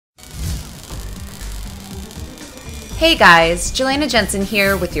Hey guys, Jelena Jensen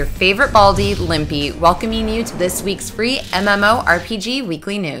here with your favorite baldy, Limpy, welcoming you to this week's free MMORPG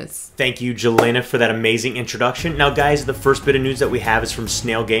Weekly News. Thank you, Jelena, for that amazing introduction. Now guys, the first bit of news that we have is from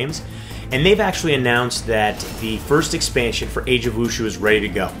Snail Games, and they've actually announced that the first expansion for Age of Wushu is ready to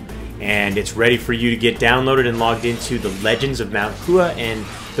go. And it's ready for you to get downloaded and logged into the Legends of Mount Hua, and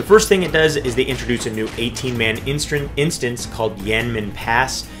the first thing it does is they introduce a new 18-man instance called Yanmin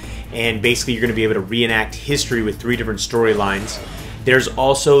Pass. And basically you're going to be able to reenact history with 3 different storylines. There's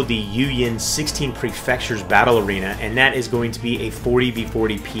also the Yuyin 16 Prefectures Battle Arena, and that is going to be a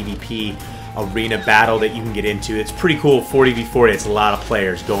 40v40 PvP arena battle that you can get into. It's pretty cool, 40v40, it's a lot of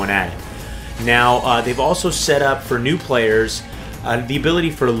players going at it. Now, they've also set up for new players the ability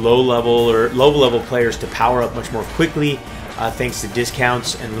for low-level players to power up much more quickly, thanks to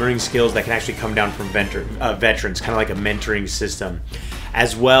discounts and learning skills that can actually come down from veterans, kind of like a mentoring system.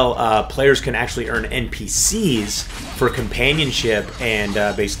 As well, players can actually earn NPCs for companionship and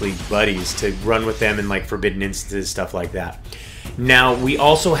basically buddies to run with them in like forbidden instances, stuff like that. Now, we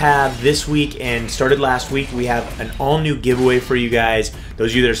also have this week, and started last week, we have an all-new giveaway for you guys.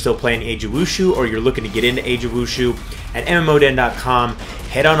 Those of you that are still playing Age of Wushu, or you're looking to get into Age of Wushu, at MMODen.com,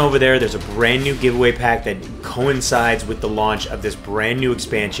 head on over there. There's a brand new giveaway pack that coincides with the launch of this brand new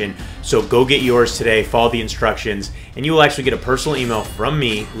expansion. So go get yours today, follow the instructions, and you will actually get a personal email from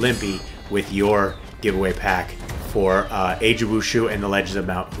me, Limpy, with your giveaway pack for Age of Wushu and the Legends of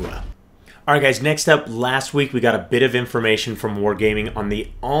Mount Hua. Alright guys, next up, last week we got a bit of information from Wargaming on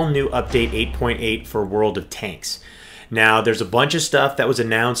the all-new update 8.8 for World of Tanks. Now, there's a bunch of stuff that was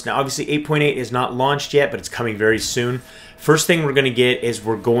announced. Now, obviously 8.8 is not launched yet, but it's coming very soon. First thing we're going to get is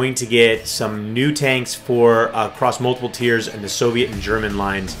we're going to get some new tanks for across multiple tiers in the Soviet and German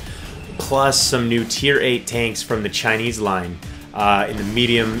lines, plus some new Tier 8 tanks from the Chinese line. In the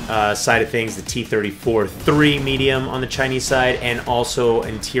medium side of things, the T-34-3 medium on the Chinese side, and also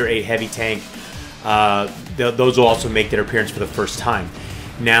in Tier 8 heavy tank. Those will also make their appearance for the first time.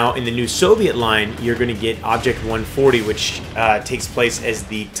 Now, in the new Soviet line, you're going to get Object 140, which takes place as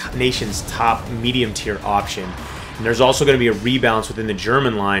the nation's top medium tier option. And there's also going to be a rebalance within the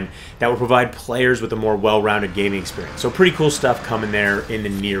German line that will provide players with a more well-rounded gaming experience. So pretty cool stuff coming there in the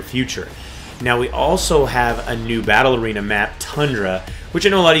near future. Now, we also have a new battle arena map, Tundra, which I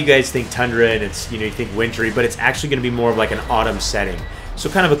know a lot of you guys think Tundra and it's, you think wintry, but it's actually going to be more of like an autumn setting. So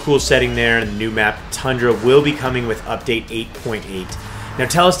kind of a cool setting there, and the new map, Tundra, will be coming with update 8.8. Now,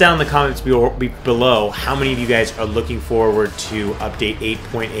 tell us down in the comments below how many of you guys are looking forward to update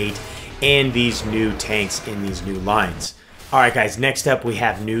 8.8 and these new tanks in these new lines. Alright guys, next up we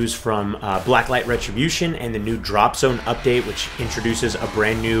have news from Blacklight Retribution and the new Drop Zone update, which introduces a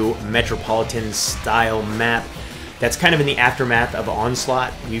brand new Metropolitan style map that's kind of in the aftermath of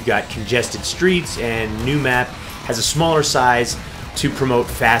Onslaught. You've got congested streets, and new map has a smaller size to promote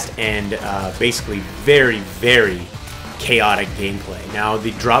fast and basically very, very chaotic gameplay. Now,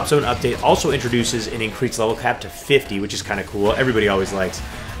 the Drop Zone update also introduces an increased level cap to 50, which is kind of cool. Everybody always likes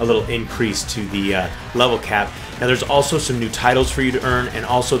a little increase to the level cap. Now, there's also some new titles for you to earn, and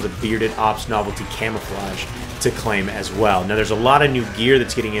also the Bearded Ops Novelty Camouflage to claim as well. Now, there's a lot of new gear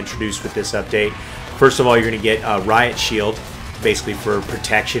that's getting introduced with this update. First of all, you're going to get a Riot Shield, basically for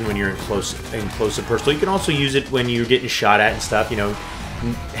protection when you're in close and personal. You can also use it when you're getting shot at and stuff,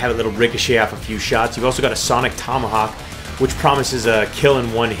 have a little ricochet off a few shots. You've also got a Sonic Tomahawk, which promises a kill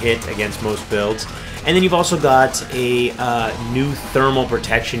in one hit against most builds. And then you've also got a new thermal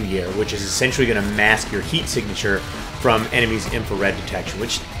protection gear, which is essentially going to mask your heat signature from enemies' infrared detection,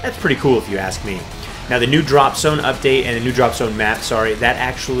 which that's pretty cool if you ask me. Now, the new Drop Zone update and the new Drop Zone map, that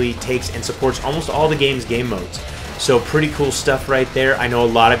actually takes and supports almost all the game's game modes. So pretty cool stuff right there. I know a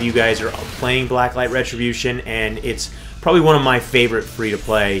lot of you guys are playing Blacklight Retribution, and it's probably one of my favorite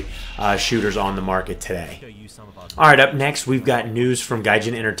free-to-play shooters on the market today. Alright, up next we've got news from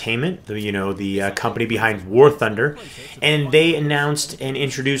Gaijin Entertainment, the company behind War Thunder, and they announced and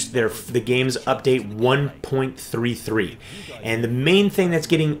introduced the game's update 1.33. And the main thing that's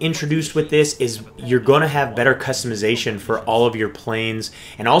getting introduced with this is you're going to have better customization for all of your planes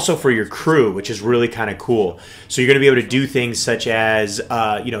and also for your crew, which is really kind of cool. So you're going to be able to do things such as,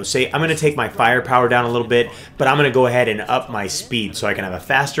 say I'm going to take my firepower down a little bit, but I'm going to go ahead and up my speed so I can have a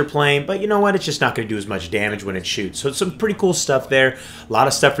faster plane, but you know what, it's just not going to do as much damage when it shoots. So it's some pretty cool stuff there. A lot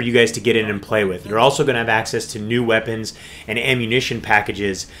of stuff for you guys to get in and play with. You're also going to have access to new weapons and ammunition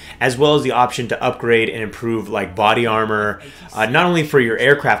packages, as well as the option to upgrade and improve like body armor, not only for your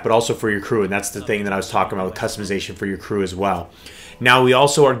aircraft but also for your crew. And that's the thing that I was talking about with customization for your crew as well. Now, we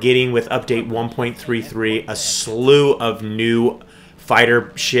also are getting with update 1.33 a slew of new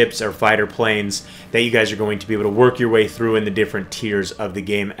fighter ships or fighter planes that you guys are going to be able to work your way through in the different tiers of the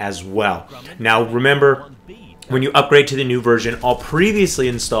game as well. Now remember, when you upgrade to the new version, all previously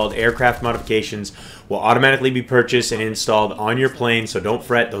installed aircraft modifications will automatically be purchased and installed on your plane, so don't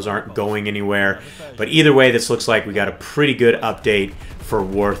fret, those aren't going anywhere. But either way, this looks like we got a pretty good update for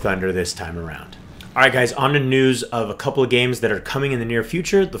War Thunder this time around. Alright guys, on to news of a couple of games that are coming in the near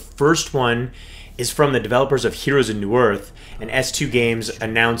future. The first one is from the developers of Heroes of New Earth, and S2 Games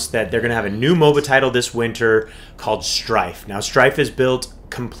announced that they're going to have a new MOBA title this winter called Strife. Now Strife is built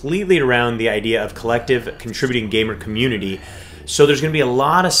completely around the idea of collective contributing gamer community. So there's going to be a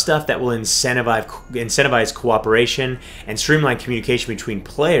lot of stuff that will incentivize cooperation and streamline communication between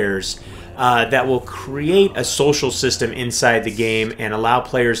players that will create a social system inside the game and allow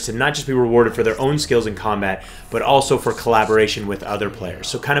players to not just be rewarded for their own skills in combat, but also for collaboration with other players.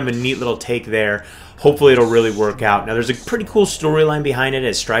 So kind of a neat little take there. Hopefully it'll really work out. Now there's a pretty cool storyline behind it,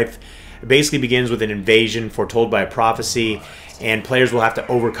 as Strife basically begins with an invasion foretold by a prophecy, and players will have to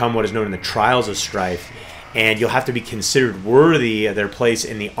overcome what is known in the Trials of Strife, and you'll have to be considered worthy of their place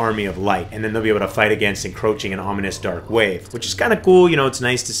in the Army of Light, and then they'll be able to fight against encroaching and ominous dark wave, which is kind of cool. You know, it's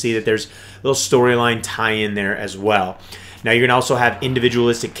nice to see that there's a little storyline tie-in there as well. Now you're going to also have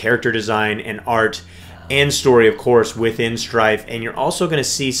individualistic character design and art and story, of course, within Strife, and you're also going to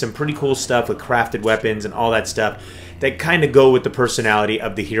see some pretty cool stuff with crafted weapons and all that stuff that kind of go with the personality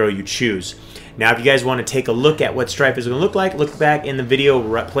of the hero you choose. Now if you guys want to take a look at what Strife is going to look like, look back in the video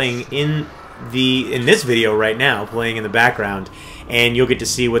playing in this video right now, playing in the background, and you'll get to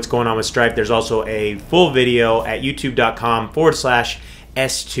see what's going on with Strife. There's also a full video at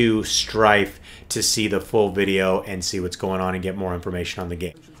youtube.com/S2Strife to see the full video and see what's going on and get more information on the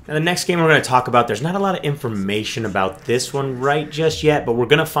game. Now the next game we're going to talk about, there's not a lot of information about this one right just yet, but we're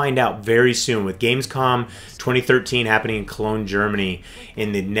going to find out very soon with Gamescom 2013 happening in Cologne, Germany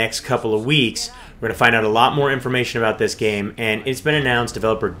in the next couple of weeks. We're going to find out a lot more information about this game, and it's been announced,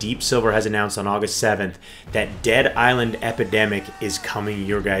 developer Deep Silver has announced on August 7th that Dead Island Epidemic is coming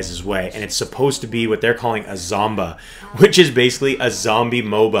your guys' way, and it's supposed to be what they're calling a Zomba, which is basically a zombie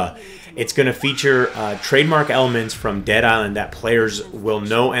MOBA. It's going to feature trademark elements from Dead Island that players will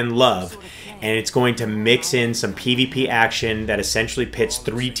know and love, and it's going to mix in some PvP action that essentially pits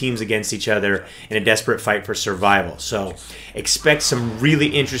 3 teams against each other in a desperate fight for survival. So expect some really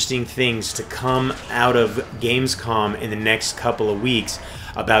interesting things to come out of Gamescom in the next couple of weeks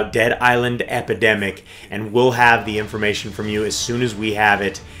about Dead Island Epidemic, and we'll have the information from you as soon as we have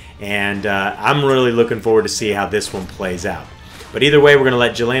it, and I'm really looking forward to see how this one plays out. But either way, we're going to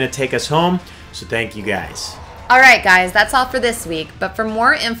let Jelena take us home, so thank you guys. Alright guys, that's all for this week, but for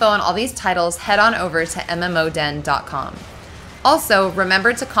more info on all these titles, head on over to MMODen.com. Also,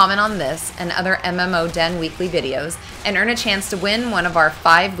 remember to comment on this and other MMODen Weekly videos and earn a chance to win one of our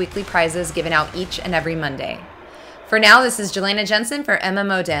 5 weekly prizes given out each and every Monday. For now, this is Jelena Jensen for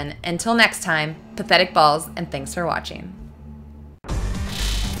MMODen. Until next time, pathetic balls, and thanks for watching.